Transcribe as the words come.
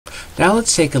Now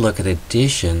let's take a look at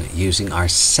addition using our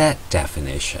set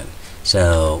definition.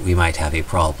 So we might have a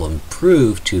problem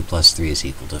prove 2 plus 3 is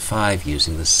equal to 5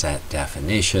 using the set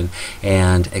definition.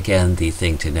 And again, the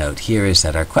thing to note here is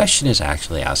that our question is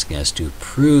actually asking us to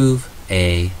prove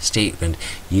a statement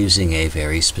using a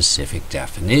very specific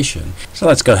definition. So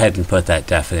let's go ahead and put that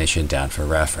definition down for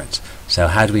reference. So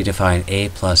how do we define a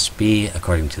plus b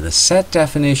according to the set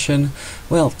definition?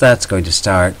 Well, that's going to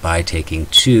start by taking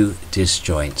two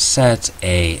disjoint sets,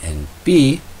 a and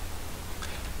b,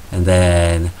 and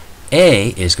then a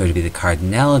is going to be the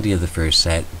cardinality of the first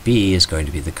set, b is going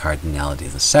to be the cardinality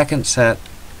of the second set,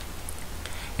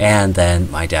 and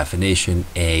then my definition,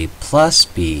 a plus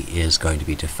b, is going to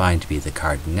be defined to be the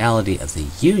cardinality of the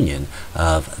union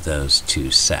of those two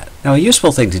sets. Now, a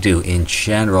useful thing to do in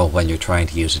general when you're trying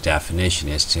to use a definition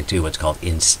is to do what's called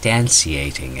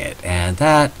instantiating it, and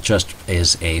that just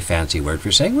is a fancy word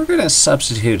for saying we're going to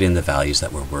substitute in the values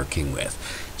that we're working with.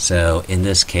 So in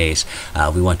this case,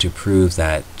 we want to prove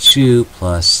that 2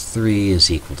 plus 3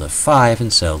 is equal to 5,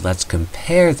 and so let's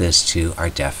compare this to our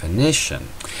definition.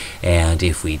 And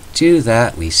if we do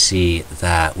that, we see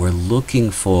that we're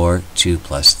looking for 2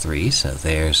 plus 3, so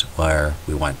there's where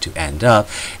we want to end up.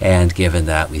 And given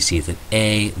that, we see that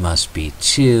a must be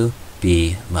 2,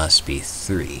 b must be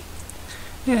 3.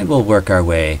 And we'll work our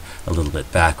way a little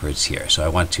bit backwards here. So I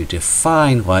want to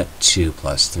define what 2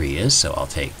 plus 3 is. So I'll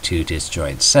take two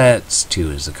disjoint sets.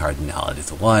 2 is the cardinality of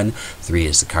the one, 3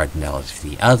 is the cardinality of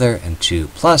the other, and 2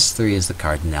 plus 3 is the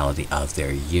cardinality of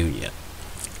their union.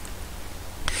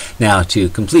 Now, to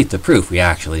complete the proof, we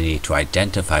actually need to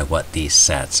identify what these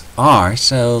sets are.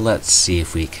 So let's see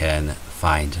if we can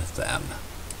find them.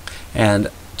 And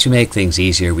to make things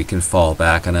easier, we can fall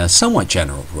back on a somewhat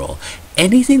general rule.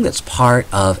 Anything that's part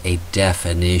of a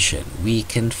definition, we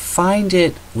can find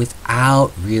it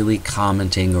without really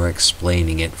commenting or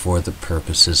explaining it for the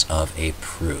purposes of a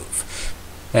proof.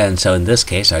 And so in this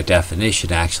case, our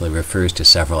definition actually refers to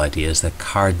several ideas: the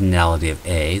cardinality of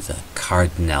A, the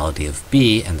cardinality of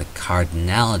B, and the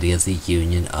cardinality of the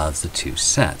union of the two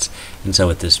sets. And so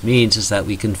what this means is that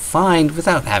we can find,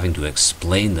 without having to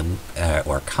explain them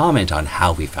or comment on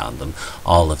how we found them,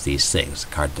 all of these things: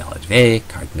 the cardinality of A,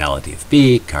 cardinality of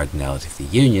B, cardinality of the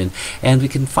union, and we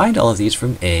can find all of these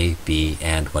from A, B,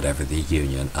 and whatever the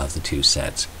union of the two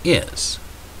sets is.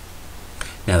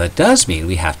 Now that does mean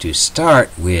we have to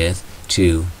start with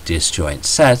two disjoint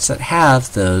sets that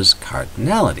have those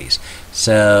cardinalities.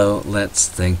 So let's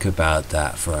think about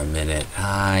that for a minute.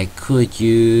 I could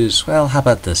use, well, how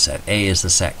about this set? A is the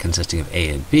set consisting of A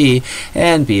and B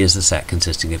is the set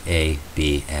consisting of A,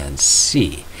 B, and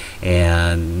C.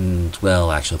 And,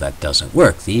 well, actually that doesn't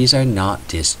work. These are not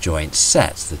disjoint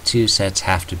sets. The two sets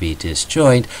have to be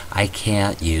disjoint. I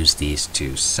can't use these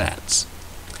two sets.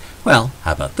 Well,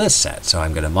 how about this set? So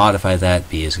I'm going to modify that.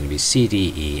 B is going to be C,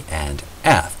 D, E, and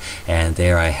F. And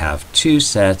there I have two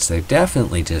sets. They're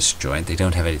definitely disjoint. They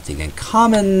don't have anything in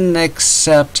common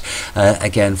except,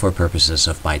 again, for purposes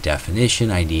of my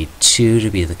definition, I need 2 to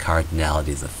be the cardinality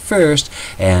of the first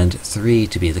and 3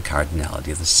 to be the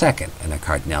cardinality of the second. And the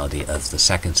cardinality of the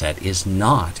second set is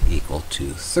not equal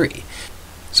to 3.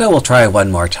 So we'll try one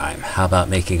more time. How about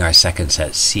making our second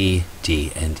set C,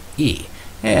 D, and E?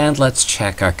 And let's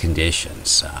check our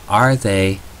conditions. Are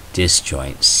they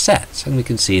disjoint sets? And we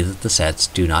can see that the sets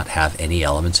do not have any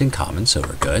elements in common, so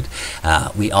we're good.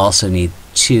 We also need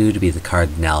 2 to be the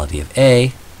cardinality of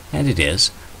A, and it is.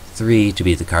 3 to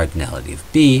be the cardinality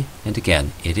of B, and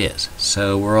again, it is.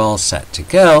 So we're all set to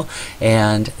go,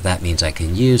 and that means I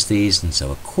can use these. And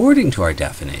so according to our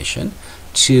definition,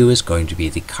 2 is going to be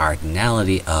the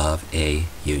cardinality of A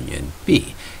union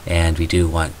B. And we do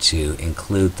want to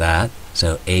include that.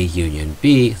 So A union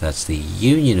B, that's the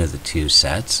union of the two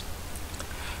sets.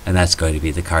 And that's going to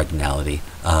be the cardinality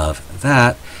of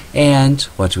that. And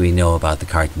what do we know about the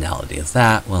cardinality of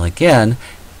that? Well, again,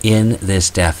 in this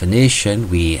definition,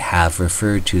 we have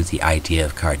referred to the idea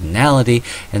of cardinality.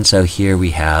 And so here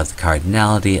we have the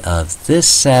cardinality of this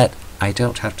set. I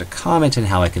don't have to comment on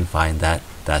how I can find that.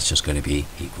 That's just going to be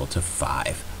equal to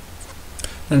 5.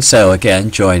 And so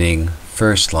again, joining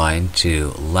first line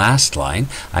to last line,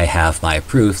 I have my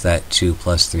proof that 2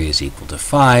 plus 3 is equal to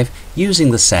 5 using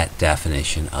the set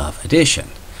definition of addition.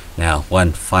 Now,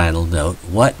 one final note: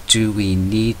 what do we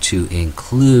need to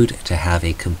include to have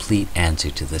a complete answer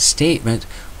to the statement?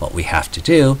 What we have to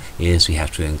do is we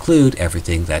have to include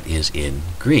everything that is in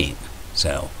green.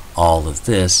 So all of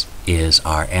this is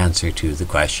our answer to the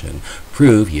question: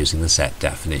 prove using the set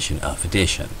definition of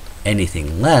addition.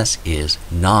 Anything less is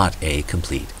not a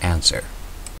complete answer.